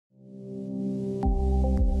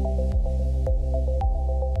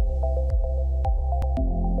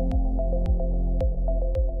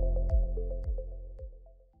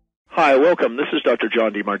Hi, welcome. This is Dr.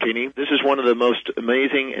 John DeMartini. This is one of the most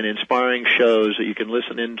amazing and inspiring shows that you can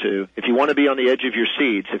listen into. If you want to be on the edge of your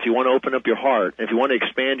seats, if you want to open up your heart, if you want to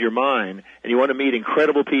expand your mind, and you want to meet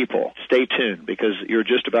incredible people, stay tuned because you're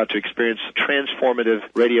just about to experience a transformative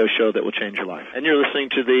radio show that will change your life. And you're listening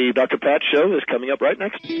to the Dr. Pat Show that's coming up right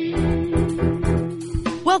next.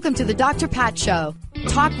 Welcome to the Dr. Pat Show.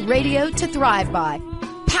 Talk radio to thrive by.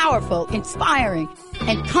 Powerful, inspiring,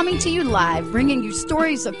 and coming to you live, bringing you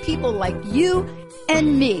stories of people like you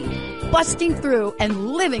and me, busting through and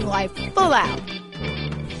living life full out.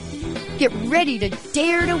 Get ready to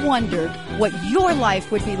dare to wonder what your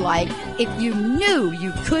life would be like if you knew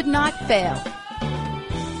you could not fail.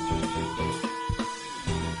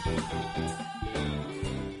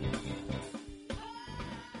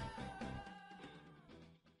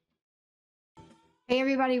 Hey,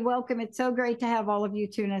 everybody, welcome. It's so great to have all of you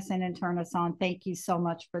tune us in and turn us on. Thank you so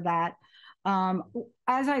much for that.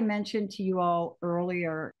 As I mentioned to you all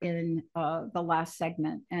earlier in the last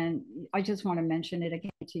segment, and I just want to mention it again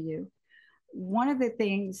to you, one of the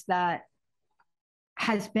things that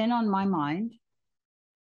has been on my mind,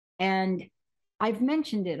 and I've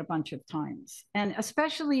mentioned it a bunch of times, and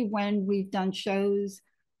especially when we've done shows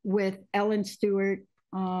with Ellen Stewart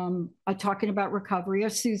talking about recovery, or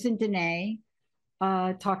Susan Dene,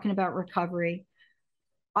 talking about recovery,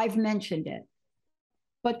 I've mentioned it.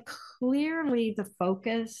 But clearly the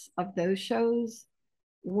focus of those shows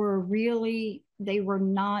were really, they were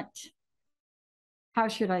not, how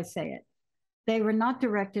should I say it? They were not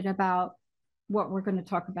directed about what we're going to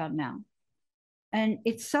talk about now. And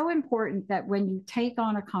it's so important that when you take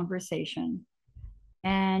on a conversation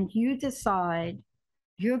and you decide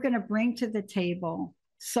you're going to bring to the table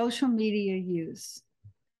social media use,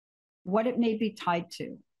 what it may be tied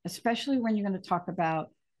to, especially when you're going to talk about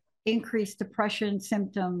increased depression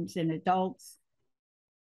symptoms in adults,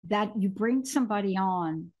 that you bring somebody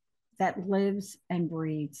on that lives and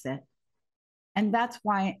breathes it. And that's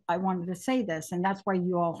why I wanted to say this. And that's why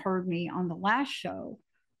you all heard me on the last show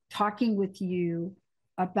talking with you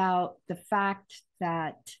about the fact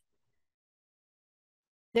that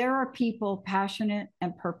there are people passionate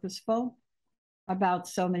and purposeful about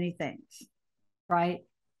so many things, right?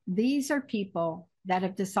 These are people that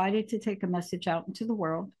have decided to take a message out into the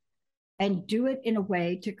world and do it in a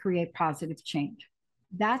way to create positive change.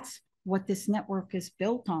 That's what this network is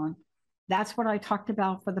built on. That's what I talked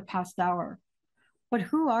about for the past hour. But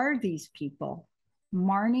who are these people?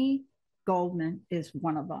 Marni Goldman is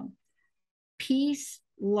one of them.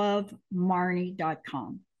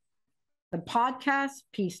 PeaceLoveMarni.com. The podcast,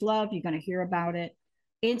 Peace Love, you're going to hear about it.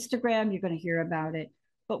 Instagram, you're going to hear about it.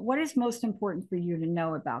 But what is most important for you to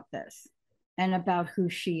know about this and about who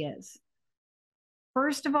she is?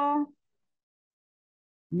 First of all,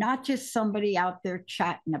 not just somebody out there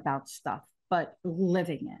chatting about stuff, but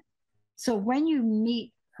living it. So when you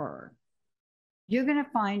meet her, you're going to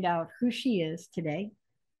find out who she is today.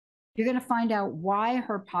 You're going to find out why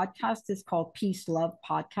her podcast is called Peace Love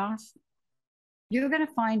Podcast. You're going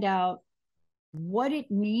to find out what it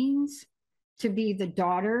means to be the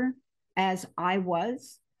daughter, as I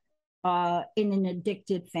was, in an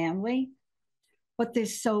addicted family, but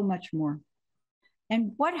there's so much more.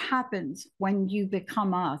 And what happens when you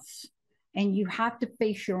become us and you have to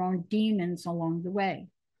face your own demons along the way?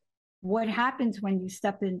 What happens when you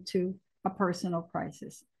step into a personal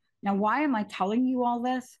crisis? Now, why am I telling you all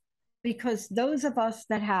this? Because those of us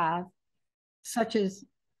that have, such as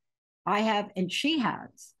I have and she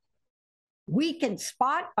has, we can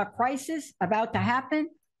spot a crisis about to happen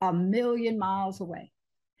a million miles away.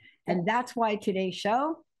 And that's why today's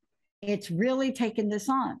show, it's really taken this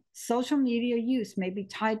on. Social media use may be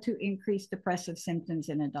tied to increased depressive symptoms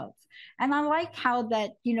in adults. And I like how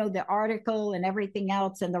that, you know, the article and everything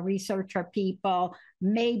else and the researcher people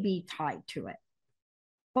may be tied to it.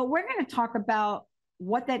 But we're going to talk about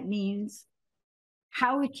what that means,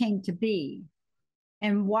 how it came to be,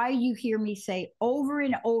 and why you hear me say over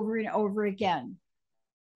and over and over again,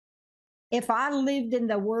 if I lived in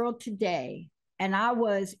the world today and I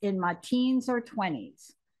was in my teens or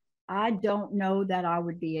 20s, I don't know that I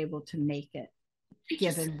would be able to make it,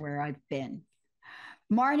 given where I've been.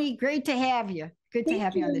 Marni, great to have you. Good to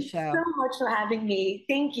have you on the show. Thank you so much for having me.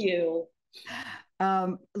 Thank you.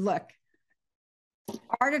 Look,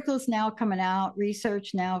 articles now coming out,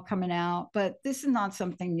 research now coming out, but this is not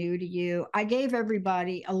something new to you. I gave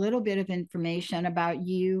everybody a little bit of information about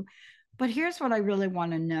you, but here's what I really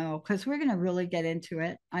want to know, because we're going to really get into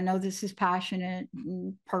it. I know this is passionate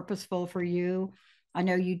and purposeful for you. I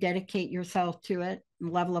know you dedicate yourself to it,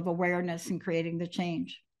 level of awareness and creating the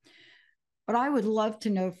change. But I would love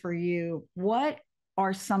to know for you, what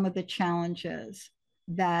are some of the challenges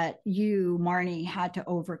that you, Marni, had to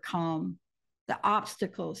overcome, the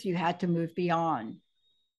obstacles you had to move beyond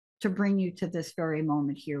to bring you to this very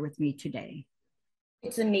moment here with me today?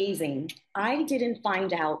 It's amazing. I didn't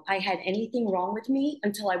find out I had anything wrong with me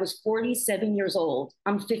until I was 47 years old.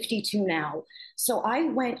 I'm 52 now. So I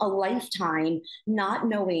went a lifetime not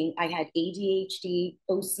knowing I had ADHD,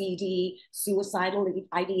 OCD, suicidal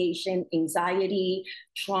ideation, anxiety,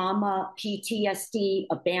 trauma, PTSD,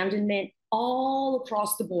 abandonment, all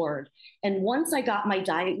across the board. And once I got my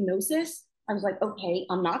diagnosis, I was like, okay,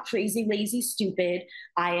 I'm not crazy, lazy, stupid.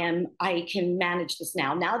 I can manage this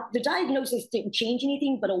now. Now, the diagnosis didn't change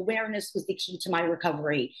anything, but awareness was the key to my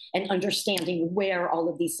recovery and understanding where all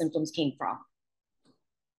of these symptoms came from.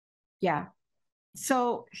 Yeah.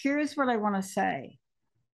 So here's what I want to say.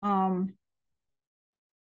 How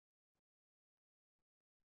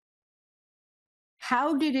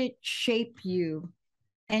did it shape you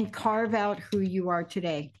and carve out who you are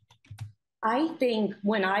today? I think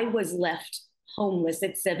when I was left homeless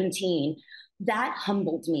at 17, that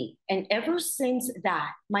humbled me. And ever since that,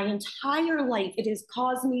 my entire life, it has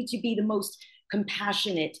caused me to be the most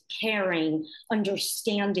compassionate, caring,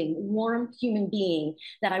 understanding, warm human being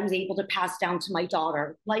that I was able to pass down to my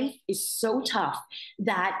daughter. Life is so tough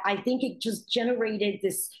that I think it just generated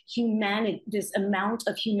this humanity, this amount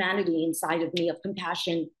of humanity inside of me, of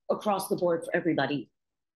compassion across the board for everybody.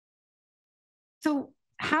 So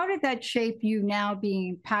how did that shape you now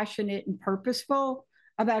being passionate and purposeful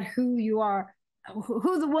about who you are,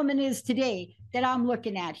 who the woman is today that I'm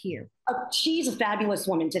looking at here? She's a fabulous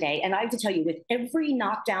woman today. And I have to tell you, with every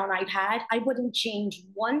knockdown I've had, I wouldn't change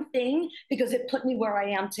one thing because it put me where I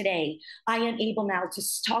am today. I am able now to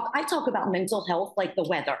I talk about mental health like the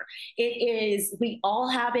weather. It is, we all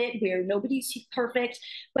have it where nobody's perfect,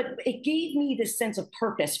 but it gave me this sense of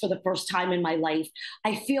purpose for the first time in my life.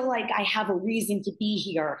 I feel like I have a reason to be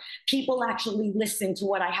here. People actually listen to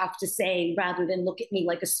what I have to say rather than look at me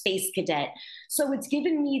like a space cadet. So it's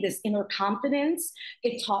given me this inner confidence.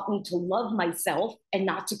 It taught me to love myself and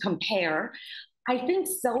not to compare. I think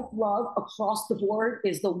self-love across the board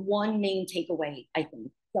is the one main takeaway, I think,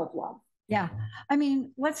 self-love. Yeah. I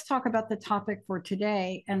mean, let's talk about the topic for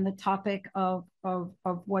today and the topic of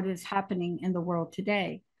what is happening in the world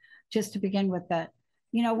today. Just to begin with that,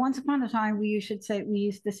 you know, once upon a time, we used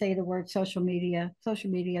to say the word social media,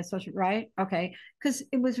 right? Okay. Because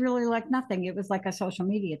it was really like nothing. It was like a social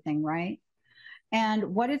media thing, right?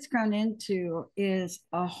 And what it's grown into is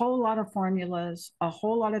a whole lot of formulas, a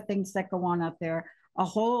whole lot of things that go on out there, a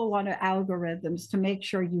whole lot of algorithms to make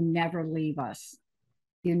sure you never leave us.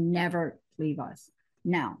 You never leave us.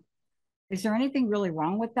 Now, is there anything really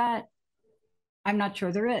wrong with that? I'm not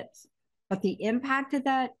sure there is. But the impact of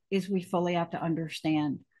that is we fully have to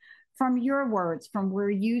understand. From your words, from where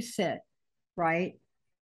you sit, right?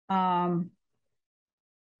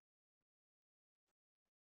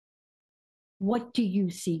 What do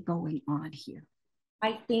you see going on here?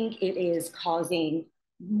 I think it is causing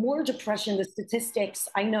more depression. The statistics,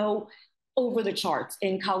 I know, over the charts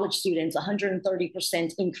in college students,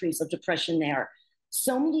 130% increase of depression there.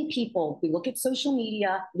 So many people, we look at social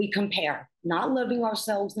media, we compare, not loving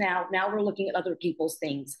ourselves now. Now we're looking at other people's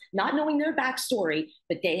things, not knowing their backstory,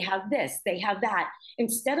 but they have this, they have that.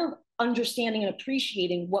 Instead of understanding and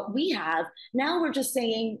appreciating what we have, now we're just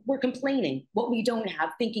saying, we're complaining what we don't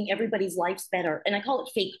have, thinking everybody's life's better. And I call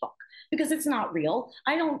it fake book because it's not real.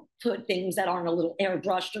 I don't put things that aren't a little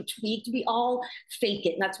airbrushed or tweaked. We all fake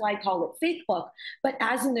it. And that's why I call it fake book. But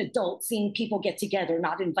as an adult, seeing people get together,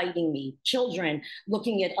 not inviting me, children,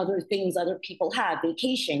 looking at other things other people have,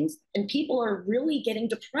 vacations, and people are really getting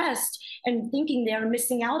depressed and thinking they're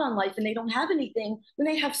missing out on life and they don't have anything when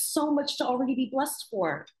they have so much to already be blessed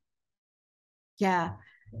for. Yeah.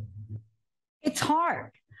 It's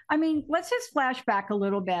hard. I mean, let's just flash back a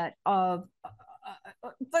little bit of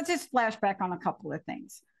let's just flash back on a couple of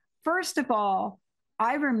things. First of all,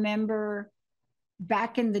 I remember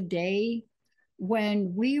back in the day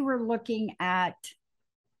when we were looking at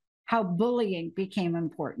how bullying became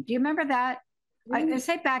important. Do you remember that? I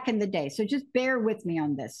say back in the day, so just bear with me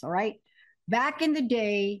on this, all right? Back in the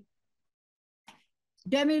day,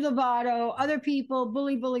 Demi Lovato, other people,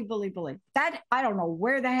 bully. That, I don't know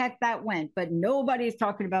where the heck that went, but nobody's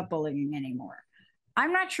talking about bullying anymore.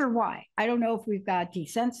 I'm not sure why. I don't know if we've got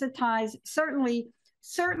desensitized. Certainly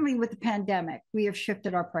with the pandemic, we have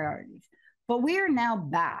shifted our priorities. But we are now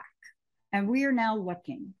back and we are now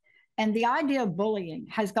looking. And the idea of bullying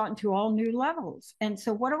has gotten to all new levels. And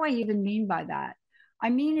so what do I even mean by that? I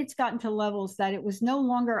mean, it's gotten to levels that it was no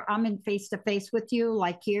longer I'm in face to face with you,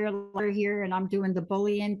 like here, and I'm doing the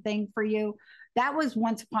bullying thing for you. That was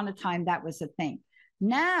once upon a time, that was a thing.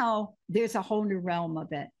 Now there's a whole new realm of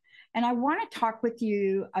it. And I want to talk with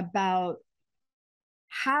you about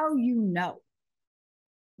how you know.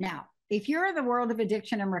 Now, if you're in the world of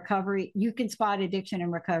addiction and recovery, you can spot addiction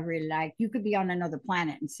and recovery like you could be on another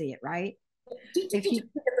planet and see it, right? If you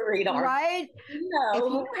get the radar, right? No.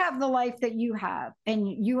 If you have the life that you have,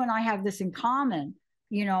 and you and I have this in common,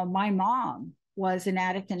 you know, my mom was an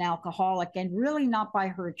addict and alcoholic, and really not by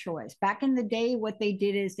her choice. Back in the day, what they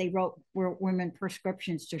did is they wrote women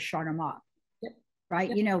prescriptions to shut them up. Yep. Right?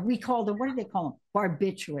 Yep. You know, we called them, what did they call them?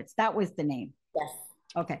 Barbiturates. That was the name. Yes.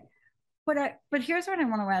 Okay. But here's what I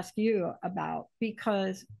want to ask you about,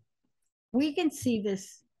 because we can see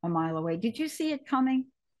this a mile away. Did you see it coming?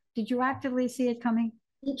 Did you actively see it coming?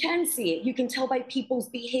 You can see it. You can tell by people's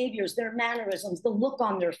behaviors, their mannerisms, the look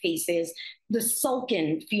on their faces, the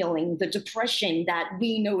sullen feeling, the depression that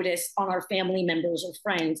we notice on our family members or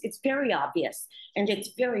friends. It's very obvious, and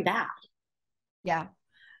it's very bad. Yeah.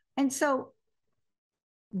 And so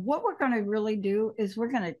what we're going to really do is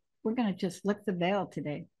we're going to just lift the veil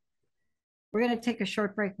today. We're going to take a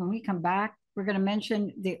short break. When we come back, we're going to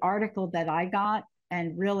mention the article that I got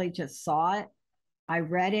and really just saw it. I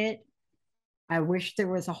read it. I wish there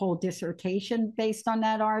was a whole dissertation based on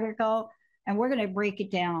that article. And we're going to break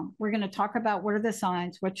it down. We're going to talk about what are the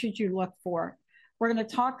signs, what should you look for. We're going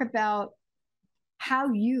to talk about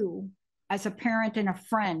how you, as a parent and a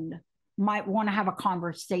friend, might want to have a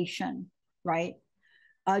conversation, right?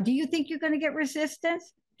 Do you think you're going to get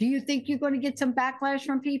resistance? Do you think you're going to get some backlash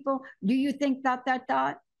from people? Do you think ...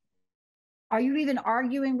 Are you even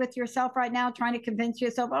arguing with yourself right now, trying to convince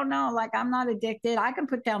yourself, oh no, like I'm not addicted. I can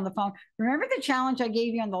put down the phone. Remember the challenge I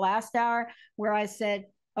gave you on the last hour where I said,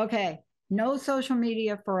 okay, no social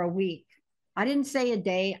media for a week. I didn't say a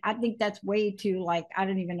day. I think that's way too, like, I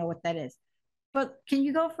don't even know what that is. But can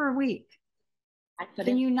you go for a week?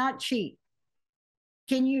 Can you not cheat?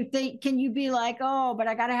 Can you be like, oh, but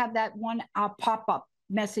I got to have that one pop-up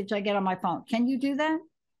message I get on my phone. Can you do that?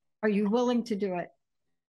 Are you willing to do it?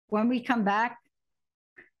 When we come back,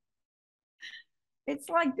 it's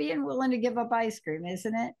like being willing to give up ice cream,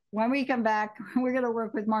 isn't it? When we come back, we're going to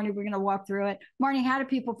work with Marni. We're going to walk through it. Marni, how do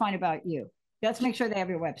people find about you? Let's make sure they have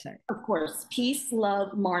your website. Of course,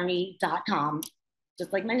 peacelovemarni.com,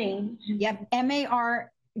 just like my name. Yep,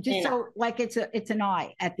 M-A-R, just so like it's an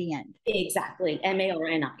I at the end. Exactly,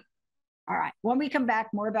 M-A-R-N-I. All right. When we come back,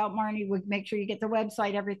 more about Marni. We'll make sure you get the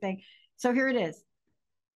website, everything. So here it is.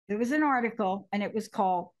 There was an article, and it was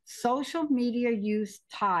called Social Media Use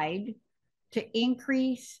Tied to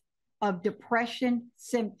Increase of Depression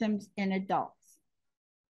Symptoms in Adults.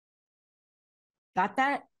 Got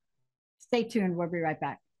that? Stay tuned. We'll be right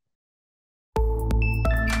back.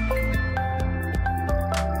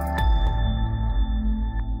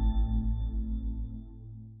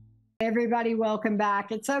 Everybody, welcome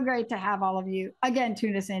back. It's so great to have all of you again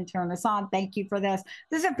tune us in, turn us on. Thank you for this.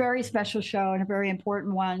 This is a very special show and a very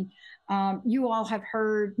important one. You all have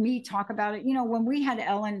heard me talk about it. You know, when we had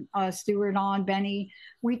Ellen Stewart on, Benny,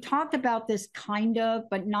 we talked about this kind of,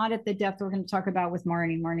 but not at the depth we're going to talk about with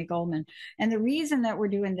Marni Goldman. And the reason that we're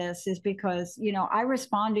doing this is because, you know, I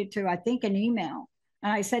responded to, I think, an email.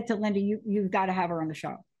 And I said to Linda, you've got to have her on the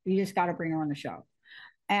show. You just got to bring her on the show.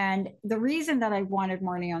 And the reason that I wanted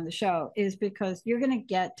Marni on the show is because you're going to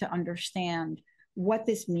get to understand what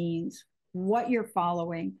this means, what you're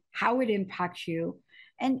following, how it impacts you.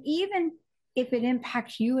 And even if it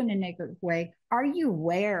impacts you in a negative way, are you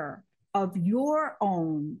aware of your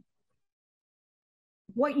own,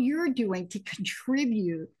 what you're doing to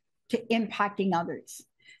contribute to impacting others?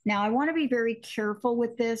 Now, I want to be very careful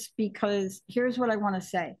with this because here's what I want to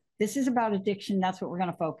say. This is about addiction. That's what we're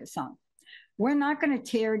going to focus on. We're not going to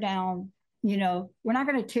tear down, you know, we're not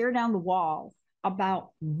going to tear down the wall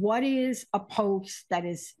about what is a post that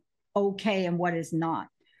is okay and what is not,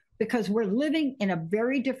 because we're living in a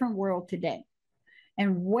very different world today.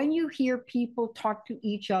 And when you hear people talk to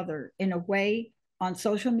each other in a way on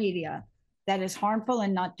social media that is harmful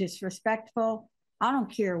and not disrespectful, I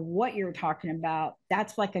don't care what you're talking about.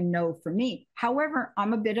 That's like a no for me. However,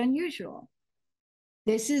 I'm a bit unusual.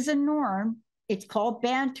 This is a norm. It's called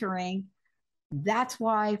bantering. That's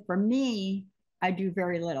why, for me, I do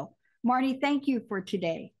very little. Marni, thank you for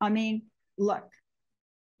today. I mean, look,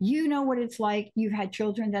 you know what it's like. You've had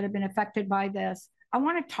children that have been affected by this. I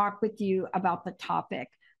want to talk with you about the topic,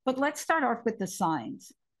 but let's start off with the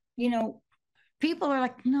signs. You know, people are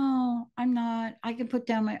like, no, I'm not. I can put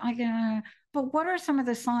down but what are some of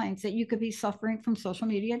the signs that you could be suffering from social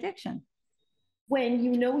media addiction? when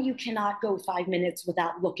you know you cannot go 5 minutes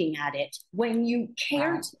without looking at it, when you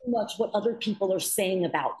care too much what other people are saying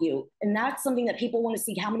about you. And that's something that people want to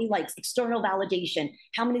see. How many likes, external validation,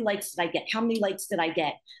 how many likes did I get? How many likes did I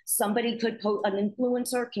get? Somebody could post, an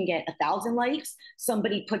influencer can get 1,000 likes.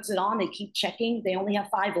 Somebody puts it on, they keep checking, they only have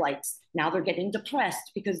 5 likes. Now they're getting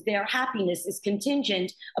depressed because their happiness is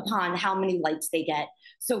contingent upon how many likes they get.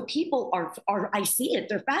 So people are I see it,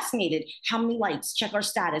 they're fascinated. How many likes? Check our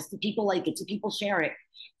status. Do people like it? Do people share it?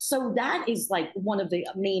 So that is like one of the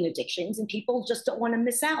main addictions, and people just don't want to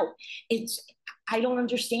miss out. I don't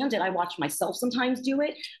understand it. I watch myself sometimes do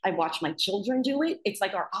it. I watch my children do it. It's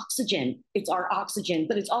like our oxygen. It's our oxygen,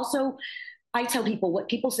 but it's also, I tell people what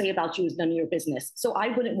people say about you is none of your business. So I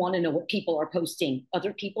wouldn't want to know what people are posting.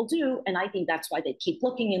 Other people do. And I think that's why they keep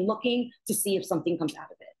looking and looking to see if something comes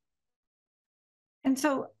out of it. And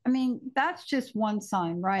so, I mean, that's just one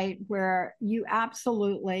sign, right? Where you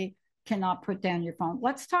absolutely cannot put down your phone.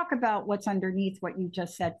 Let's talk about what's underneath what you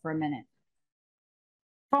just said for a minute.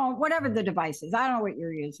 Phone, whatever the device is, I don't know what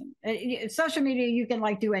you're using. Social media, you can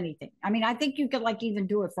like do anything. I mean, I think you could like even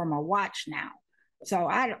do it from a watch now. So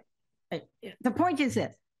the point is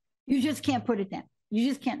this, you just can't put it down. You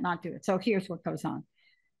just can't not do it. So here's what goes on.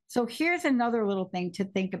 So here's another little thing to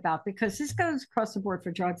think about, because this goes across the board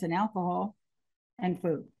for drugs and alcohol and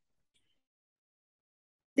food.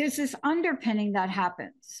 There's this underpinning that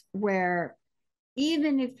happens where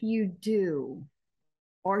even if you do,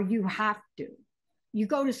 or you have to, you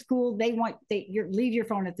go to school, you leave your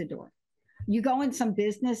phone at the door. You go in some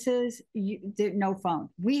businesses, no phone.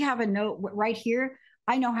 We have a note right here.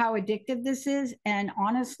 I know how addictive this is. And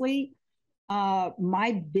honestly,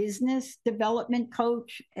 my business development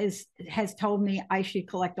coach has told me I should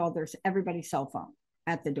collect everybody's cell phone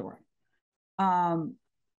at the door.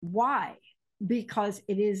 Why? Because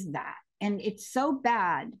it is that. And it's so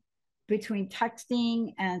bad between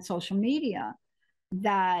texting and social media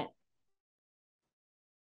that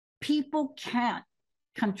people can't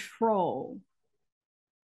control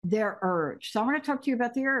their urge. So I want to talk to you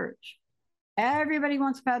about the urge. Everybody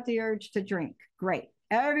wants about the urge to drink. Great.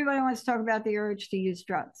 Everybody wants to talk about the urge to use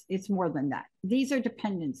drugs. It's more than that. These are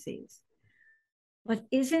dependencies. But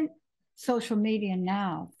isn't social media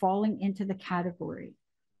now falling into the category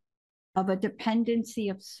of a dependency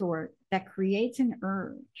of sort that creates an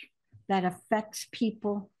urge that affects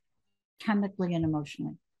people chemically and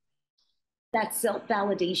emotionally? That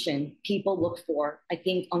self-validation people look for, I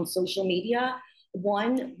think, on social media.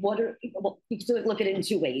 One, you can look at it in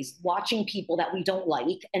 2 ways. Watching people that we don't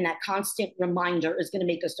like, and that constant reminder is going to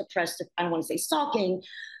make us depressed. I don't want to say stalking,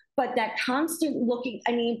 but that constant looking.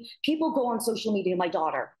 I mean, people go on social media. My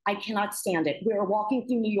daughter, I cannot stand it. We're walking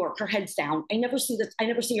through New York, her head's down. I never see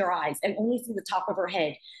her eyes. I only see the top of her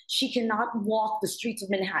head. She cannot walk the streets of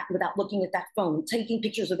Manhattan without looking at that phone, taking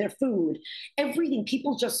pictures of their food, everything.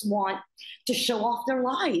 People just want to show off their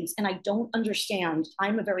lives. And I don't understand.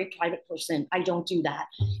 I'm a very private person. I don't do that.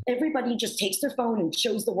 Everybody just takes their phone and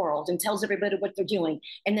shows the world and tells everybody what they're doing,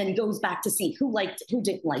 and then goes back to see who liked it, who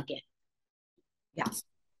didn't like it. Yes.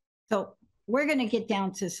 So we're going to get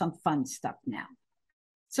down to some fun stuff now.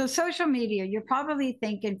 So social media, you're probably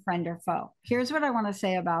thinking friend or foe. Here's what I want to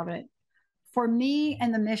say about it. For me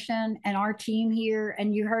and the mission and our team here,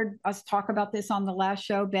 and you heard us talk about this on the last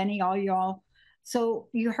show, Benny, all y'all. So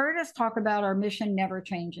you heard us talk about our mission never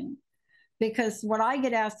changing. Because what I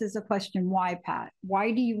get asked is a question, why, Pat?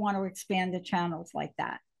 Why do you want to expand the channels like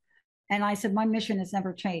that? And I said, my mission has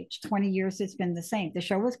never changed. 20 years, it's been the same. The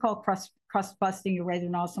show was called Crust Busting Your Way to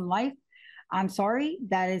an Awesome Life. I'm sorry,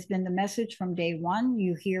 that has been the message from day one.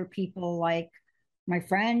 You hear people like my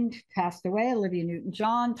friend passed away, Olivia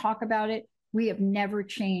Newton-John, talk about it. We have never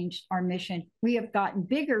changed our mission. We have gotten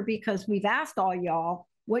bigger because we've asked all y'all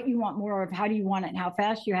what you want more of, how do you want it, and how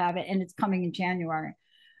fast you have it, and it's coming in January.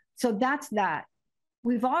 So that's that.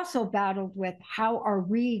 We've also battled with how are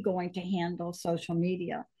we going to handle social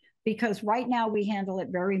media? Because right now we handle it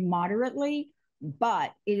very moderately,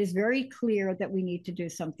 but it is very clear that we need to do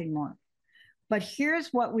something more. But here's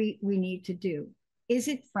what we need to do. Is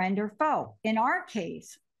it friend or foe? In our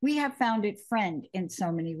case, we have found it friend in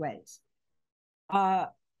so many ways.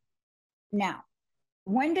 Now,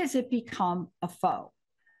 when does it become a foe?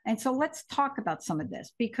 And so let's talk about some of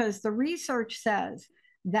this, because the research says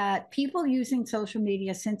that people using social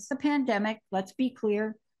media since the pandemic, let's be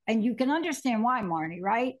clear, and you can understand why, Marni,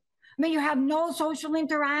 right? I mean, you have no social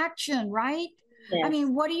interaction, right? Yes. I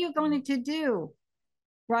mean, what are you going to do,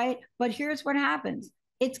 right? But here's what happens.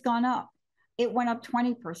 It's gone up. It went up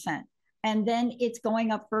 20%. And then it's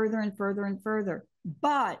going up further and further and further.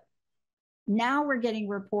 But now we're getting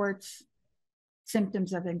reports,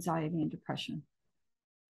 symptoms of anxiety and depression.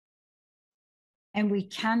 And we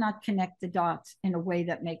cannot connect the dots in a way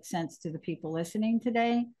that makes sense to the people listening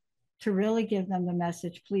today to really give them the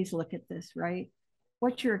message, please look at this, right?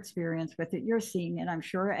 What's your experience with it? You're seeing it, I'm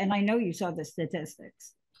sure. And I know you saw the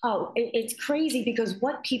statistics. Oh, it's crazy because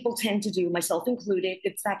what people tend to do, myself included,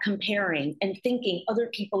 it's that comparing and thinking other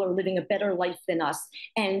people are living a better life than us.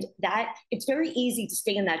 And that it's very easy to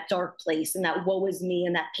stay in that dark place and that woe is me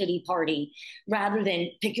and that pity party rather than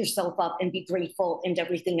pick yourself up and be grateful and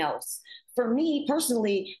everything else. For me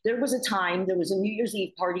personally, there was a time, there was a New Year's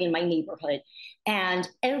Eve party in my neighborhood and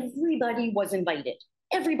everybody was invited.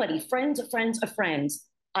 Everybody, friends of friends of friends.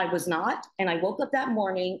 I was not. And I woke up that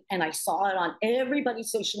morning and I saw it on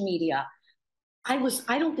everybody's social media. I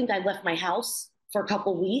don't think I left my house for a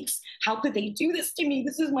couple of weeks. How could they do this to me?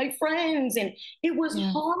 This is my friends. And it was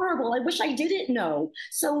horrible. I wish I didn't know.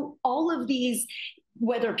 So all of these,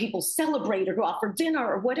 whether people celebrate or go out for dinner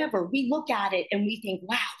or whatever, we look at it and we think,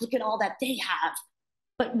 wow, look at all that they have.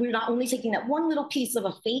 But we're not only taking that one little piece of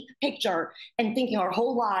a fake picture and thinking our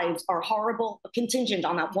whole lives are horrible, contingent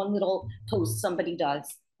on that one little post somebody does.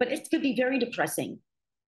 But it could be very depressing.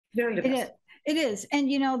 Very depressing. It is.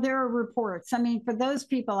 And, you know, there are reports. I mean, for those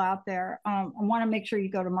people out there, I want to make sure you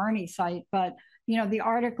go to Marni's site. But, you know, the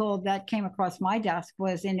article that came across my desk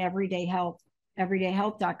was in Everyday Health,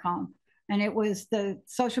 everydayhealth.com. And it was the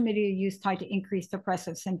social media use tied to increased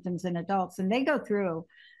depressive symptoms in adults. And they go through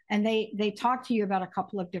and they talk to you about a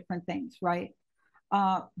couple of different things, right?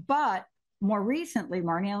 But more recently,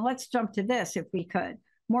 Marni, and let's jump to this if we could.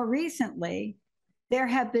 More recently, there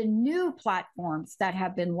have been new platforms that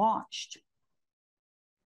have been launched.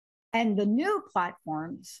 And the new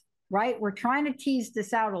platforms, right, we're trying to tease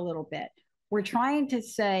this out a little bit. We're trying to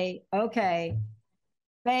say, okay,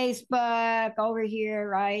 Facebook over here,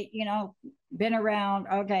 right, you know, been around,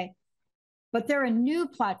 okay. But there are new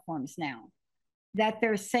platforms now that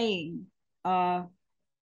they're saying, I'm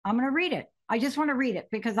going to read it. I just want to read it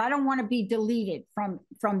because I don't want to be deleted from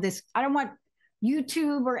this. I don't want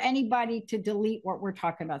YouTube or anybody to delete what we're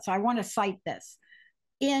talking about. So I want to cite this.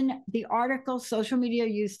 In the article, Social Media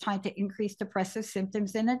Use Tied to Increased Depressive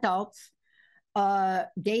Symptoms in Adults,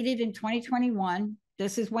 dated in 2021.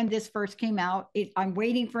 This is when this first came out. I'm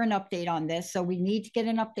waiting for an update on this. So we need to get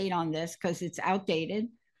an update on this because it's outdated.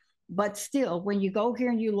 But still, when you go here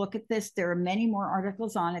and you look at this, there are many more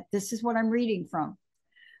articles on it. This is what I'm reading from.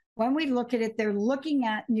 When we look at it, they're looking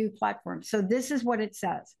at new platforms. So this is what it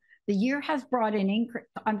says. The year has brought an increase.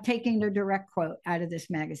 I'm taking the direct quote out of this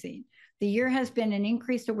magazine. The year has been an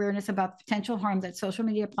increased awareness about the potential harm that social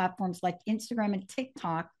media platforms like Instagram and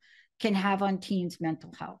TikTok can have on teens'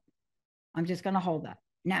 mental health. I'm just going to hold that.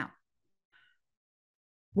 Now,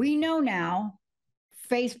 we know now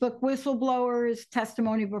Facebook whistleblowers,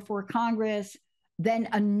 testimony before Congress, then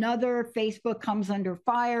another Facebook comes under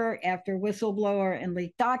fire after whistleblower and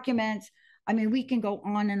leaked documents. I mean, we can go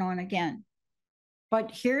on and on again.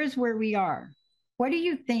 But here's where we are. What do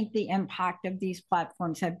you think the impact of these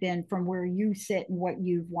platforms have been from where you sit and what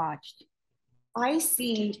you've watched? I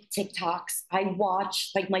see TikToks. I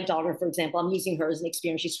watch, like my daughter, for example, I'm using her as an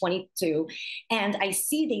experience. She's 22. And I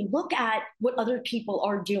see they look at what other people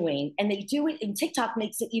are doing and they do it. And TikTok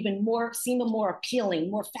makes it even more, seem more appealing,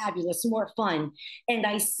 more fabulous, more fun. And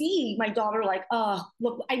I see my daughter like, oh,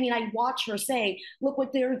 look, I mean, I watch her say, look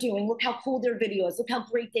what they're doing. Look how cool their videos. Look how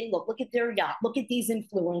great they look. Look at their yacht. Look at these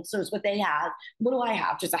influencers, what they have. What do I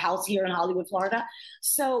have? Just a house here in Hollywood, Florida.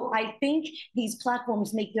 So I think these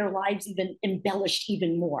platforms make their lives even embellished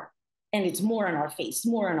even more. And it's more in our face,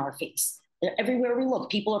 more in our face. Everywhere we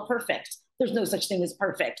look, people are perfect. There's no such thing as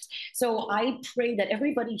perfect. So I pray that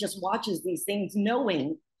everybody just watches these things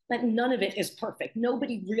knowing that none of it is perfect.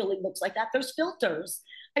 Nobody really looks like that. There's filters.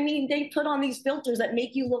 I mean, they put on these filters that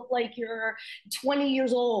make you look like you're 20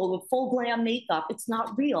 years old with full glam makeup. It's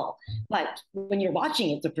not real. But when you're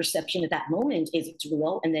watching it, the perception at that moment is it's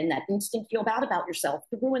real. And then that instant feel bad about yourself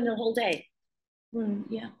to ruin their whole day.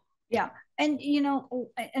 Yeah. Yeah. And, you know,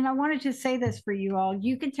 and I wanted to say this for you all.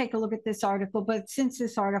 You can take a look at this article, but since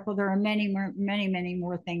this article, there are many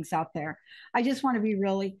more things out there. I just want to be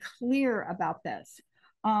really clear about this.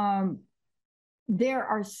 There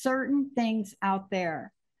are certain things out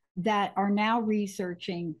there that are now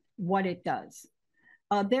researching what it does.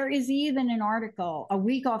 There is even an article, a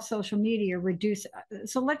week off social media reduce.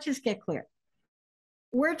 So let's just get clear.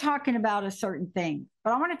 We're talking about a certain thing,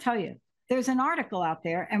 but I want to tell you, there's an article out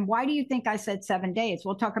there. And why do you think I said 7 days?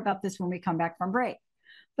 We'll talk about this when we come back from break.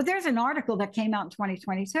 But there's an article that came out in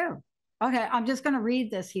 2022. Okay, I'm just going to read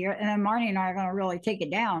this here. And then Marni and I are going to really take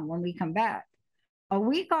it down when we come back. A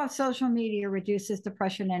week off social media reduces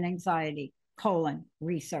depression and anxiety,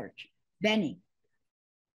 research. Benny,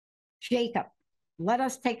 Jacob, Let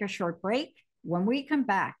us take a short break. When we come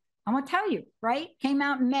back, I'm going to tell you, right? Came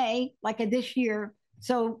out in May, like this year.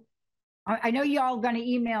 So I know y'all going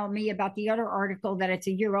to email me about the other article that it's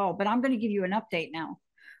a year old, but I'm going to give you an update now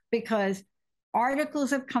because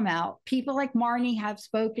articles have come out. People like Marni have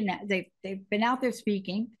spoken. They've been out there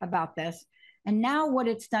speaking about this. And now what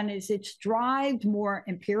it's done is it's driven more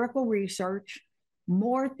empirical research,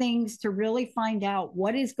 more things to really find out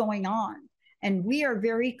what is going on. And we are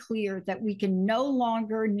very clear that we can no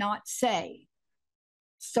longer not say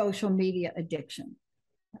social media addiction.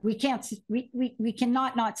 We can't, we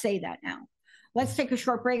cannot not say that now. Let's take a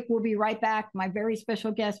short break. We'll be right back. My very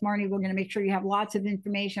special guest, Marni, we're going to make sure you have lots of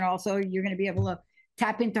information. Also, you're going to be able to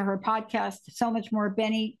tap into her podcast. So much more.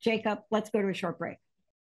 Benny, Jacob, let's go to a short break.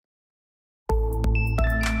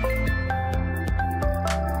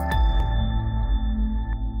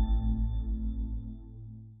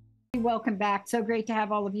 Welcome back. So great to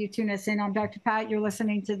have all of you tune us in. I'm Dr. Pat. You're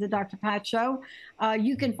listening to the Dr. Pat Show.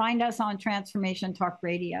 You can find us on Transformation Talk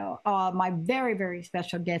Radio. My very, very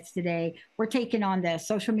special guest today, we're taking on this.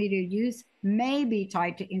 Social media use may be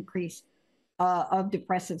tied to increase of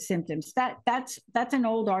depressive symptoms. That's an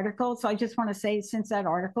old article. So I just want to say, since that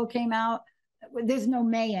article came out, there's no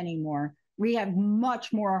may anymore. We have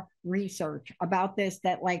much more research about this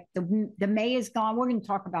that like the May is gone. We're going to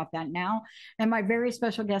talk about that now. And my very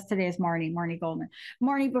special guest today is Marni Goldman.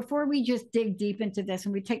 Marni, before we just dig deep into this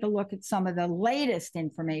and we take a look at some of the latest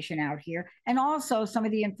information out here and also some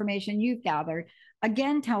of the information you've gathered,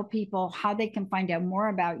 again, tell people how they can find out more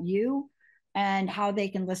about you and how they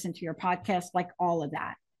can listen to your podcast, like all of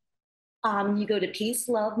that. You go to Peace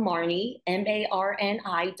Love Marni,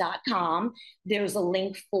 MARNI.com. There's a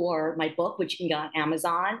link for my book, which you can get on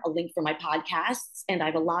Amazon, a link for my podcasts, and I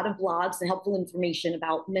have a lot of blogs and helpful information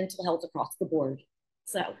about mental health across the board.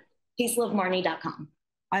 So peacelovemarni.com.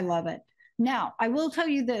 I love it. Now, I will tell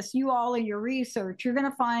you this, you all in your research, you're going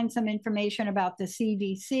to find some information about the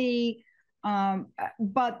CDC,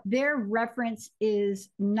 but their reference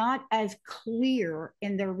is not as clear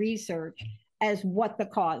in their research as what the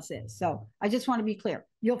cause is. So I just want to be clear.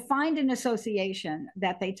 You'll find an association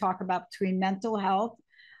that they talk about between mental health,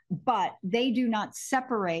 but they do not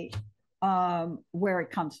separate where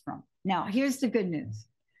it comes from. Now, here's the good news.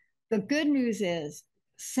 The good news is,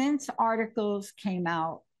 since articles came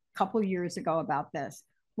out a couple years ago about this,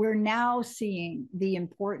 we're now seeing the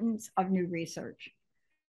importance of new research.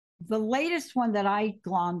 The latest one that I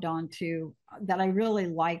glommed onto that I really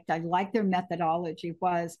liked, I liked their methodology,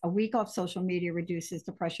 was a week off social media reduces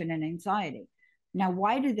depression and anxiety. Now,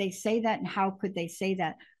 why do they say that and how could they say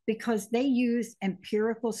that? Because they used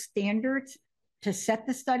empirical standards to set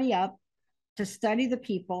the study up, to study the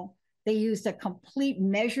people. They used a complete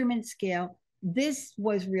measurement scale. This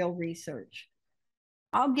was real research.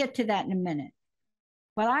 I'll get to that in a minute,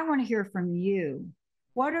 but I want to hear from you.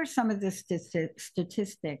 What are some of the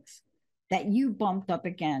statistics that you bumped up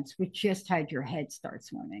against, which just had your head start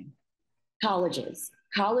swimming? Colleges,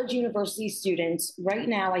 college university students, right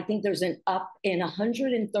now, I think there's an up in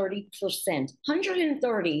 130%,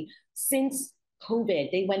 130 since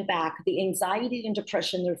COVID. They went back, the anxiety and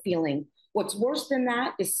depression they're feeling. What's worse than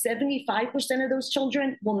that is 75% of those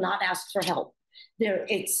children will not ask for help.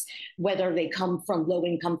 It's whether they come from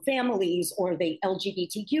low-income families or the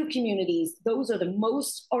LGBTQ communities. Those are the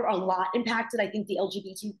most or a lot impacted, I think, the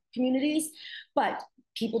LGBT communities. But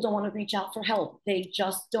people don't want to reach out for help. They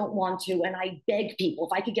just don't want to. And I beg people,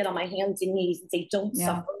 if I could get on my hands and knees and say, don't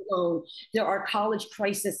suffer alone. There are college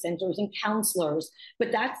crisis centers and counselors.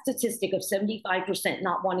 But that statistic of 75%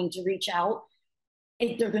 not wanting to reach out,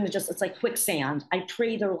 they're going to just, it's like quicksand. I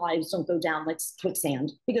pray their lives don't go down like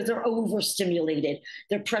quicksand because they're overstimulated.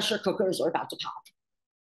 Their pressure cookers are about to pop.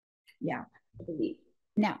 Yeah.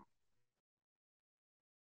 Now,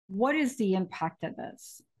 what is the impact of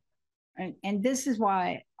this? And this is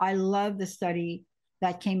why I love the study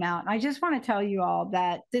that came out. I just want to tell you all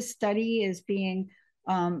that this study is being,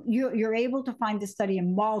 you're able to find the study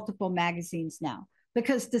in multiple magazines now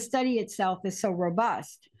because the study itself is so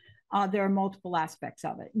robust. There are multiple aspects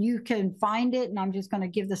of it. You can find it, and I'm just going to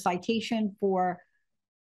give the citation for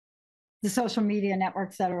the social media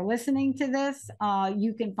networks that are listening to this.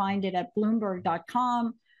 You can find it at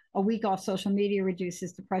Bloomberg.com. A week off social media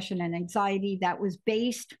reduces depression and anxiety. That was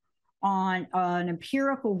based on an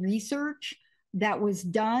empirical research that was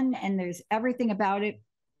done, and there's everything about it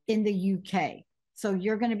in the UK. So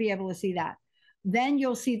you're going to be able to see that. Then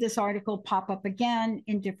you'll see this article pop up again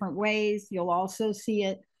in different ways. You'll also see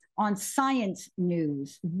it on Science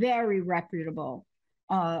News, very reputable.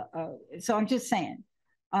 So I'm just saying.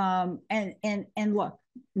 And look,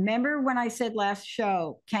 Remember when I said last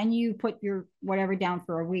show, can you put your whatever down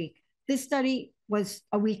for a week? This study was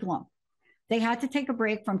a week long. They had to take a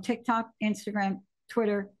break from TikTok, Instagram,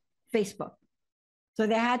 Twitter, Facebook. So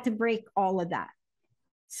they had to break all of that.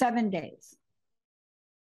 7 days.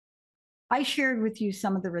 I shared with you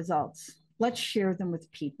some of the results. Let's share them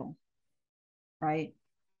with people, right?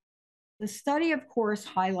 The study, of course,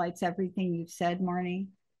 highlights everything you've said, Marni,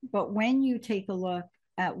 but when you take a look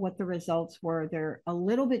at what the results were, they're a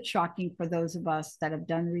little bit shocking for those of us that have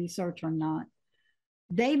done research or not.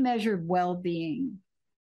 They measured well-being,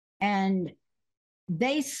 and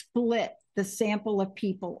they split the sample of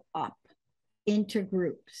people up into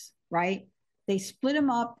groups, right? They split them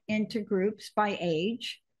up into groups by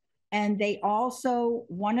age. And they also,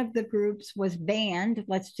 one of the groups was banned,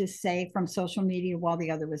 let's just say, from social media while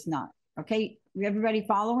the other was not. Okay, everybody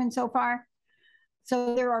following so far?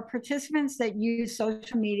 So there are participants that use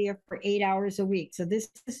social media for 8 hours a week. So this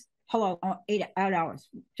is, hello, 8 hours,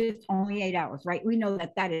 just only 8 hours, right? We know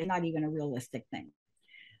that that is not even a realistic thing.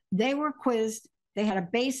 They were quizzed. They had a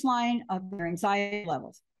baseline of their anxiety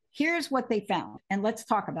levels. Here's what they found, and let's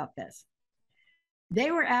talk about this. They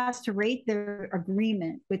were asked to rate their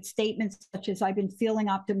agreement with statements such as, I've been feeling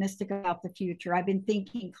optimistic about the future. I've been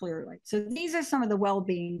thinking clearly. So these are some of the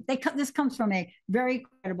well-being. This comes from a very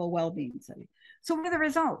credible well-being study. So what are the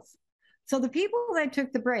results? So the people that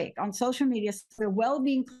took the break on social media, their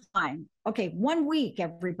well-being climbed. Okay, 1 week,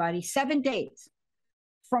 everybody, 7 days,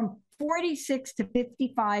 from 46 to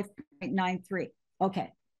 55.93.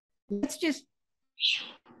 Okay, let's just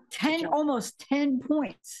almost 10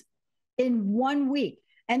 points in 1 week.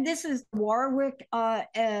 And this is Warwick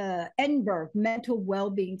Edinburgh mental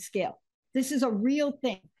well-being scale. This is a real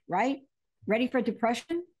thing, right? Ready for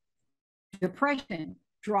depression? Depression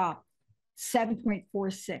dropped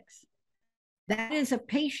 7.46. That is a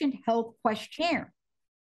patient health questionnaire,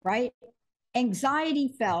 right?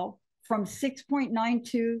 Anxiety fell from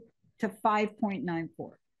 6.92 to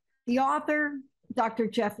 5.94. The author, Dr.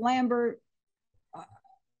 Jeff Lambert,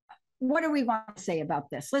 what do we want to say about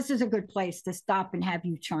this? This is a good place to stop and have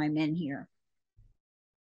you chime in here.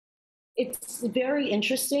 It's very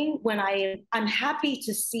interesting when I'm happy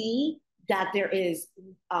to see that there is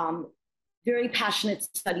very passionate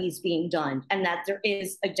studies being done and that there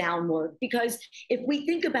is a downward, because if we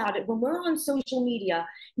think about it, when we're on social media,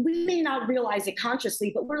 we may not realize it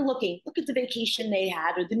consciously, but we're look at the vacation they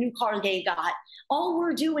had or the new car they got. All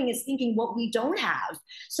we're doing is thinking what we don't have.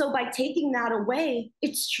 So by taking that away,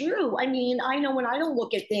 it's true. I mean, I know when I don't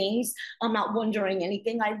look at things, I'm not wondering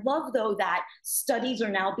anything. I love, though, that studies are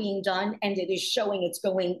now being done and it is showing it's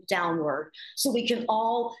going downward. So we can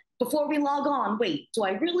all, before we log on, wait, do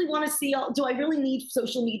I really want to see, do I really need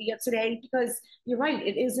social media today? Because you're right,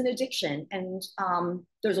 it is an addiction, and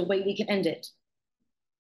there's a way we can end it.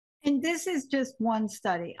 And this is just one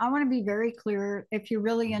study. I want to be very clear. If you're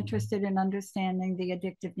really interested in understanding the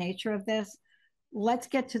addictive nature of this, let's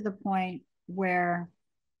get to the point where,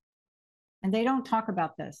 and they don't talk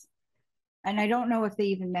about this, and I don't know if they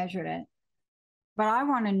even measured it, but I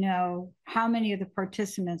want to know how many of the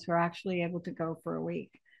participants were actually able to go for a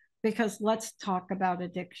week. Because let's talk about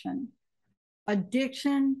addiction.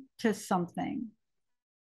 Addiction to something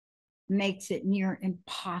makes it near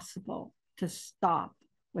impossible to stop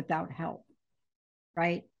without help,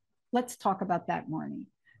 right? Let's talk about that, Marni.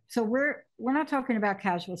 So we're not talking about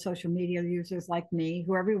casual social media users like me,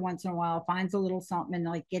 who every once in a while finds a little something and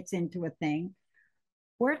like gets into a thing.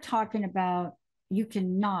 We're talking about you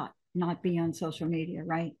cannot not be on social media,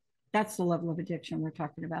 right? That's the level of addiction we're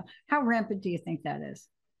talking about. How rampant do you think that is?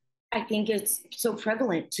 I think it's so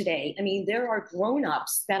prevalent today. I mean, there are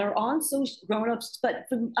grown-ups that are on social, grown-ups, but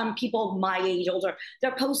people my age, older,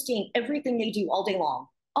 they're posting everything they do all day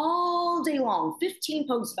long, 15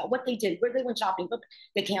 posts about what they did, where they went shopping, but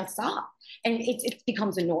they can't stop. And it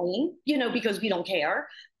becomes annoying, because we don't care.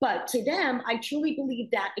 But to them, I truly believe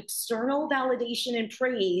that external validation and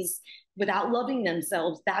praise without loving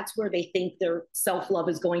themselves, that's where they think their self-love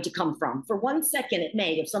is going to come from. For 1 second, it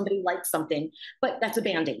may, if somebody likes something, but that's a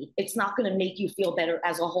Band-Aid. It's not going to make you feel better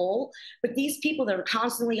as a whole. But these people that are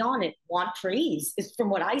constantly on it want praise. It's from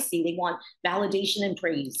what I see, they want validation and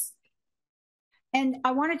praise. And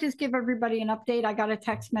I want to just give everybody an update. I got a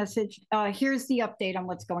text message. Here's the update on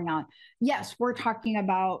what's going on. Yes, we're talking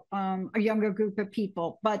about a younger group of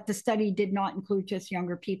people, but the study did not include just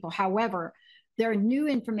younger people. However, there are new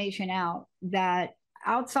information out that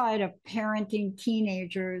outside of parenting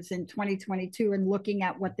teenagers in 2022 and looking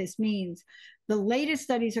at what this means, the latest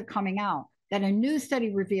studies are coming out that a new study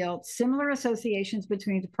revealed similar associations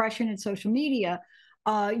between depression and social media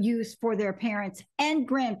use for their parents and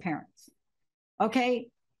grandparents. Okay,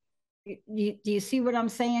 Do you see what I'm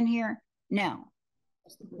saying here? Now,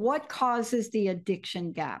 what causes the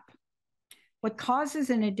addiction gap? What causes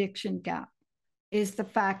an addiction gap is the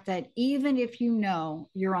fact that even if you know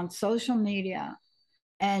you're on social media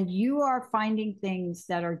and you are finding things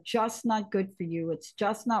that are just not good for you, it's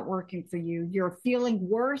just not working for you, you're feeling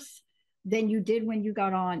worse than you did when you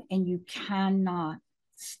got on, and you cannot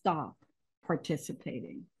stop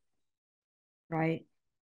participating, right?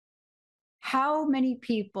 How many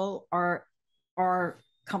people are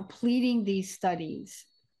completing these studies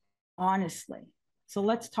honestly? So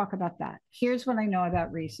let's talk about that. Here's what I know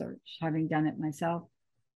about research, having done it myself.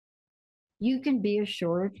 You can be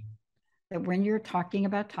assured that when you're talking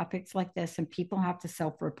about topics like this and people have to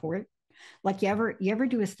self-report, like you ever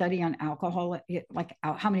do a study on alcohol, like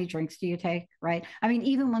how many drinks do you take, right? I mean,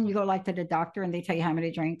 even when you go like to the doctor and they tell you how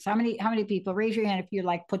many drinks, how many people, raise your hand if you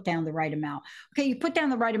like put down the right amount. Okay, you put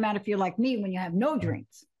down the right amount if you're like me when you have no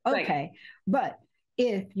drinks. Okay, right. But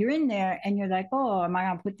if you're in there and you're like, oh, am I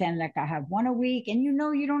gonna put down like I have one a week? And you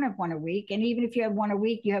know you don't have one a week. And even if you have one a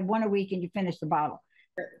week, you have one a week and you finish the bottle.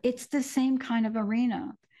 It's the same kind of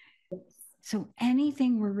arena. So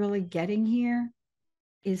anything we're really getting here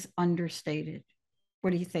is understated.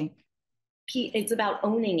 What do you think? It's about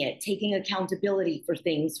owning it, taking accountability for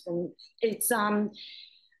things.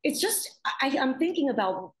 It's just, I'm thinking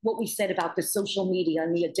about what we said about the social media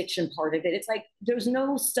and the addiction part of it. It's like there's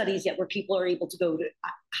no studies yet where people are able to go to,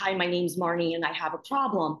 hi, my name's Marni and I have a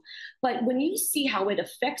problem. But when you see how it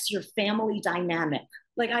affects your family dynamic,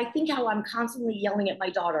 like I think how I'm constantly yelling at my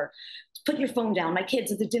daughter, put your phone down, my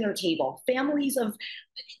kids at the dinner table,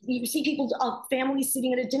 you see people, families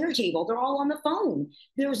sitting at a dinner table, they're all on the phone.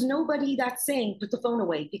 There's nobody that's saying, put the phone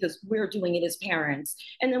away, because we're doing it as parents.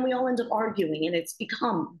 And then we all end up arguing, and it's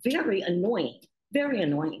become very annoying, very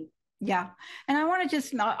annoying. Yeah. And I want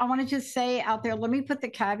to just say out there, let me put the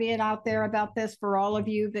caveat out there about this for all of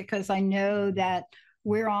you, because I know that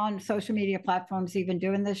we're on social media platforms even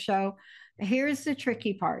doing this show. Here's the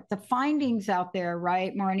tricky part. The findings out there,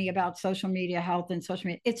 right, Marni, about social media health and social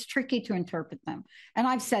media, it's tricky to interpret them. And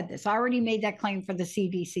I've said this, I already made that claim for the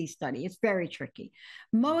CDC study. It's very tricky.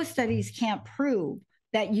 Most studies can't prove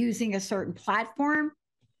that using a certain platform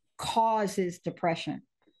causes depression,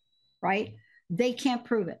 right? They can't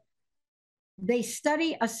prove it. They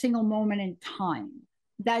study a single moment in time.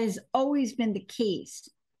 That has always been the case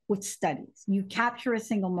with studies. You capture a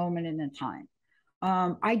single moment in a time.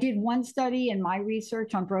 I did one study in my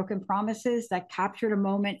research on broken promises that captured a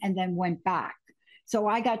moment and then went back. So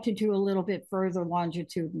I got to do a little bit further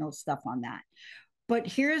longitudinal stuff on that. But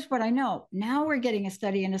here's what I know. Now we're getting a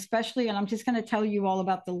study, and especially, and I'm just going to tell you all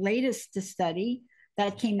about the latest study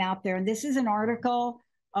that came out there. And this is an article.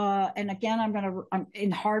 And again, I'm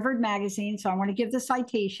in Harvard Magazine. So I want to give the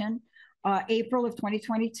citation, April of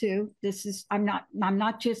 2022. I'm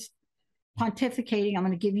not just pontificating. I'm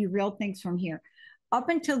going to give you real things from here. Up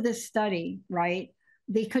until this study, right,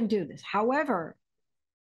 they couldn't do this. However,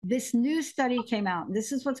 this new study came out, and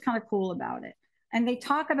this is what's kind of cool about it. And they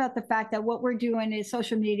talk about the fact that what we're doing is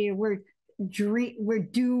social media, we're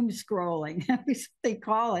doom scrolling. They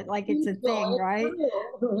call it like it's a thing, right?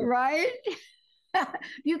 Right?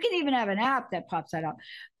 You can even have an app that pops that up.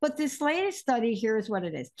 But this latest study, here's what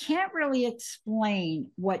it is. Can't really explain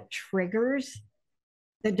what triggers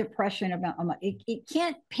the depression about it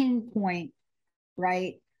can't pinpoint,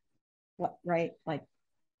 right? Like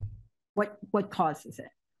what causes it.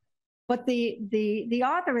 But the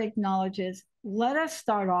author acknowledges, let us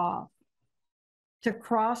start off to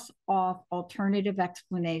cross off alternative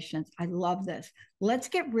explanations. I love this. Let's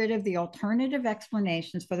get rid of the alternative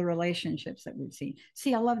explanations for the relationships that we've seen.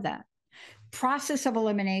 See, I love that. Process of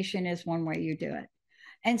elimination is one way you do it.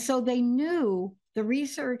 And so they knew, the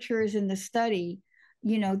researchers in the study,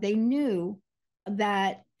 they knew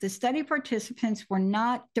that the study participants were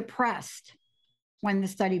not depressed when the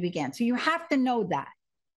study began. So you have to know that.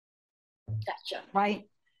 Gotcha. Right?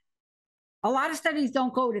 A lot of studies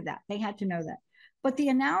don't go to that. They had to know that. But the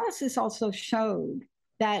analysis also showed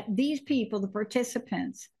that these people, the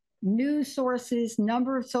participants, news sources,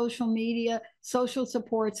 number of social media, social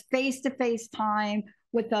supports, face-to-face time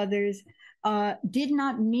with others, did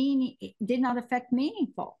not affect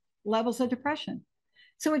meaningful levels of depression.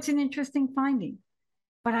 So it's an interesting finding.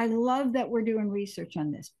 But I love that we're doing research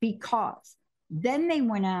on this, because then they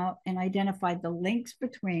went out and identified the links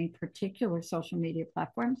between particular social media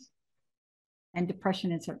platforms and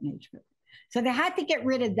depression in certain age groups. So they had to get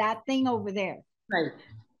rid of that thing over there. Right.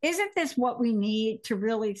 Isn't this what we need to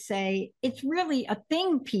really say? It's really a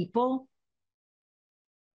thing, people.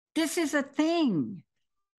 This is a thing.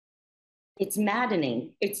 It's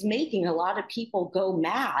maddening. It's making a lot of people go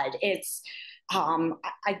mad.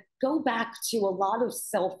 I go back to a lot of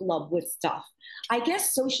self-love with stuff. I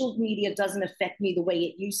guess social media doesn't affect me the way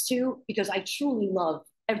it used to because I truly love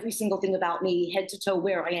every single thing about me, head to toe,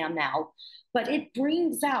 where I am now. But it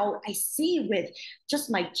brings out, I see with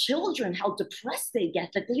just my children how depressed they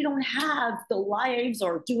get, that they don't have the lives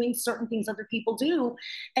or doing certain things other people do.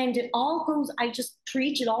 And it all goes, I just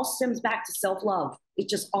preach, it all stems back to self love. It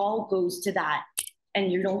just all goes to that.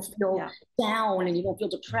 And you don't feel down and you don't feel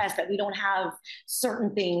depressed that we don't have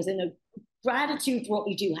certain things, and a gratitude for what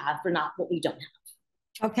we do have, for not what we don't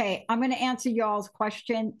have. Okay, I'm going to answer y'all's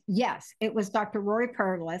question. Yes, it was Dr. Roy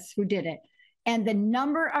Perlis who did it. And the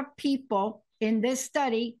number of people in this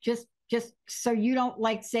study, just so you don't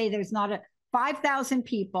like say there's not 5,000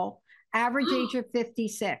 people, average age of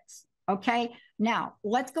 56. Okay, now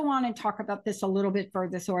let's go on and talk about this a little bit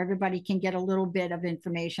further so everybody can get a little bit of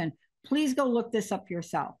information. Please go look this up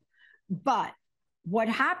yourself. But what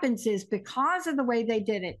happens is, because of the way they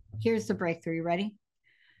did it, here's the breakthrough. You ready?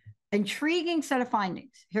 Intriguing set of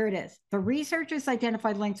findings. Here it is. The researchers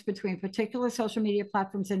identified links between particular social media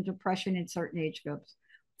platforms and depression in certain age groups.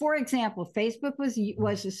 For example, Facebook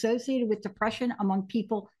was associated with depression among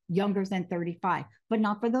people younger than 35, but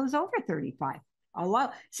not for those over 35.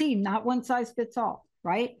 See, not one size fits all,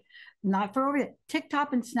 right? Not for over.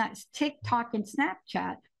 TikTok and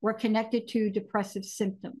Snapchat were connected to depressive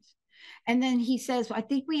symptoms. And then he says, I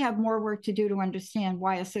think we have more work to do to understand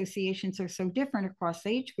why associations are so different across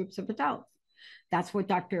age groups of adults. That's what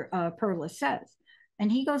Dr. Perlis says.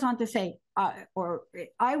 And he goes on to say,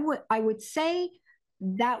 I would say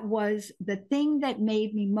that was the thing that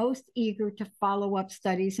made me most eager to follow up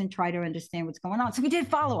studies and try to understand what's going on. So we did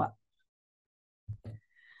follow up.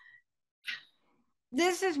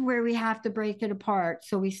 This is where we have to break it apart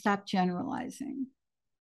so we stop generalizing,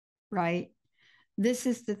 right? This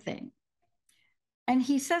is the thing. And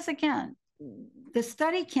he says again, the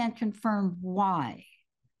study can't confirm why,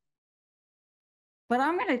 but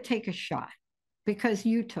I'm going to take a shot because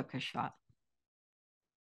you took a shot.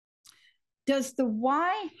 Does the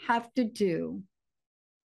why have to do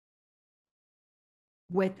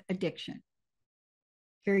with addiction?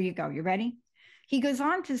 Here you go. You ready? He goes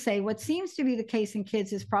on to say, what seems to be the case in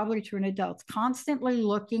kids is probably true in adults, constantly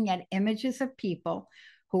looking at images of people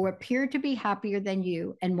who appear to be happier than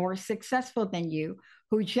you and more successful than you,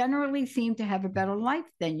 who generally seem to have a better life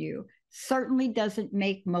than you, certainly doesn't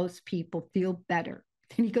make most people feel better.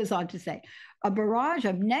 Then he goes on to say, a barrage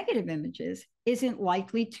of negative images isn't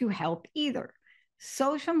likely to help either.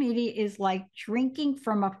 Social media is like drinking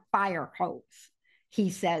from a fire hose, he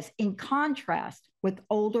says, in contrast with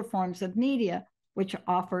older forms of media, which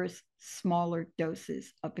offers smaller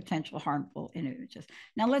doses of potential harmful images.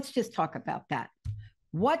 Now let's just talk about that.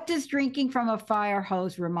 What does drinking from a fire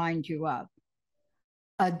hose remind you of?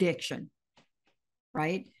 Addiction,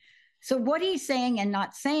 right? So what he's saying and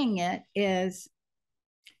not saying it is,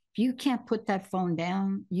 if you can't put that phone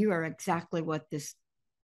down, you are exactly what this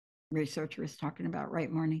researcher is talking about,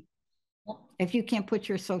 right, Marni? If you can't put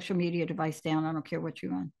your social media device down, I don't care what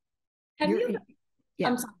you're on. I'm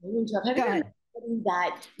sorry, have you heard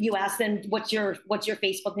that you ask them what's your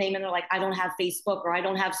Facebook name, and they're like, I don't have Facebook, or I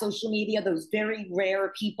don't have social media? Those very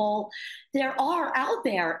rare people there are out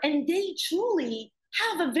there, and they truly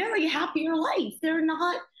have a very happier life. They're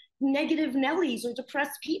not negative Nellies or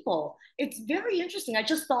depressed people. It's very interesting. I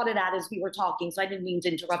just thought of that as we were talking, so I didn't mean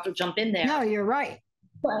to interrupt or jump in there. No, you're right.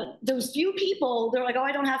 But those few people, they're like, oh,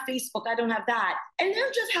 I don't have Facebook, I don't have that. And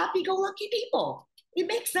they're just happy-go-lucky people. It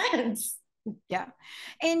makes sense. Yeah.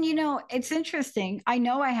 And, you know, it's interesting. I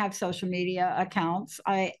know I have social media accounts.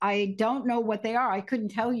 I don't know what they are. I couldn't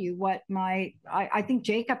tell you what I think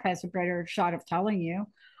Jacob has a better shot of telling you.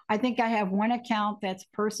 I think I have one account that's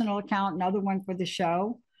personal account, another one for the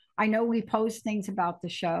show. I know we post things about the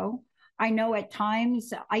show. I know at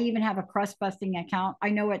times, I even have a crust busting account. I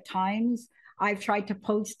know at times I've tried to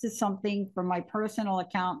post to something from my personal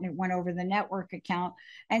account and it went over the network account.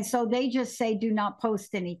 And so they just say, do not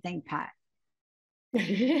post anything, Pat.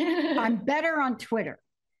 I'm better on Twitter.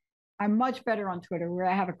 I'm much better on Twitter, where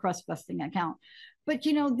I have a crust busting account. But,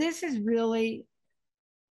 you know, this is really,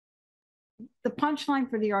 the punchline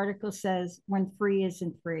for the article says, when free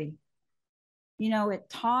isn't free. You know, it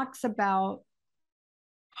talks about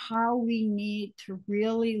how we need to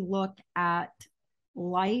really look at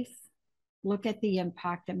life, look at the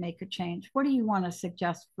impact, and make a change. What do you want to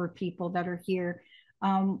suggest for people that are here?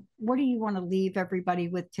 What do you want to leave everybody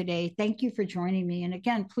with today? Thank you for joining me. And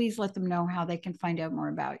again, please let them know how they can find out more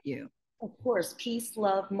about you. Of course, Peace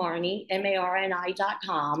Love Marni,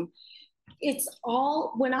 MARNI.com. it's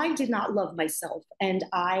all when I did not love myself and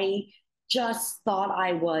I just thought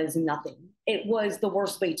I was nothing. It was the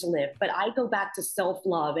worst way to live. But I go back to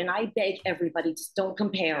self-love and I beg everybody, just don't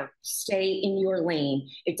compare. Stay in your lane.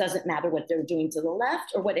 It doesn't matter what they're doing to the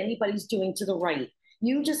left or what anybody's doing to the right.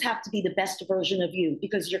 You just have to be the best version of you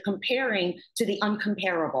because you're comparing to the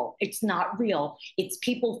uncomparable. It's not real. It's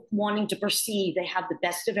people wanting to perceive they have the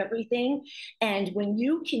best of everything. And when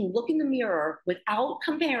you can look in the mirror without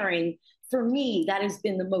comparing, for me, that has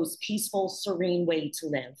been the most peaceful, serene way to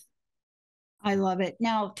live. I love it.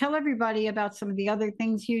 Now, tell everybody about some of the other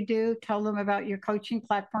things you do. Tell them about your coaching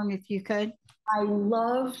platform, if you could.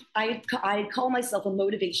 I call myself a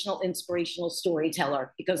motivational, inspirational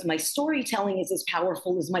storyteller because my storytelling is as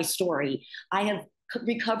powerful as my story. I have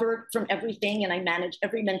recovered from everything and I manage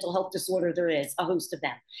every mental health disorder there is, a host of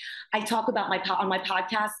them. I talk about on my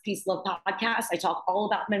podcast, Peace Love Podcast, I talk all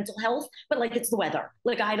about mental health, but like it's the weather.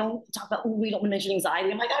 Like I don't talk about, we don't mention anxiety.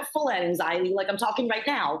 I'm like, I have full anxiety, like I'm talking right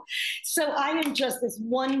now. So I am just this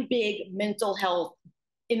one big mental health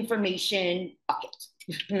information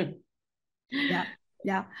bucket. Yeah.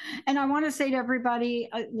 Yeah. And I want to say to everybody,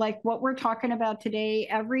 like what we're talking about today,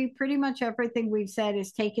 pretty much everything we've said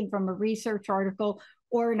is taken from a research article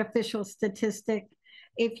or an official statistic.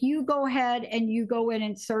 If you go ahead and you go in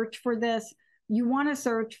and search for this, you want to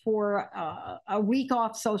search for a week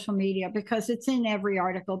off social media because it's in every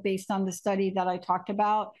article based on the study that I talked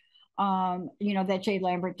about, that Jay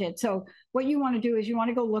Lambert did. So what you want to do is you want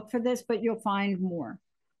to go look for this, but you'll find more.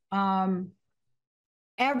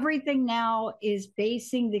 Everything now is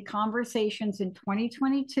basing the conversations in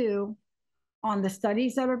 2022 on the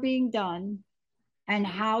studies that are being done and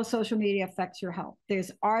how social media affects your health.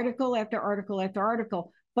 There's article after article after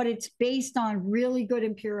article, but it's based on really good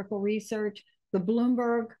empirical research. The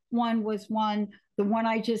Bloomberg one was one. The one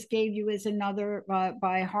I just gave you is another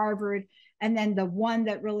by Harvard. And then the one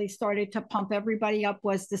that really started to pump everybody up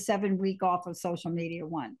was the 7-week off of social media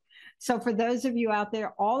one. So for those of you out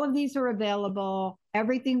there, all of these are available.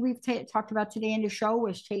 Everything we've talked about today in the show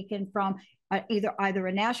was taken from either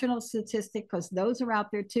a national statistic, because those are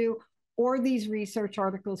out there too, or these research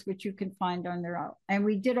articles, which you can find on their own. And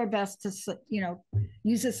we did our best to,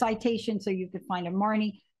 use a citation so you could find them.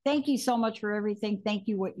 Marni, thank you so much for everything. Thank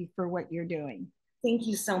you for what you're doing. Thank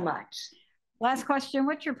you so much. Last question,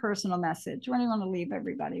 what's your personal message? What do you want to leave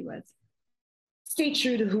everybody with? Stay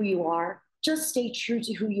true to who you are. Just stay true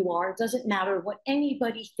to who you are. It doesn't matter what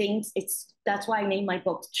anybody thinks. That's why I named my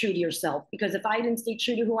book True to Yourself, because if I didn't stay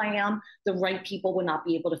true to who I am, the right people would not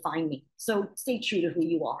be able to find me. So stay true to who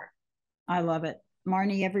you are. I love it.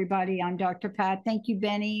 Marni, everybody, I'm Dr. Pat. Thank you,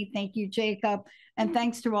 Benny. Thank you, Jacob. And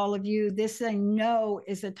thanks to all of you. This, I know,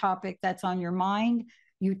 is a topic that's on your mind.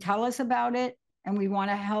 You tell us about it, and we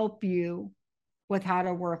want to help you with how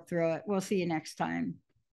to work through it. We'll see you next time.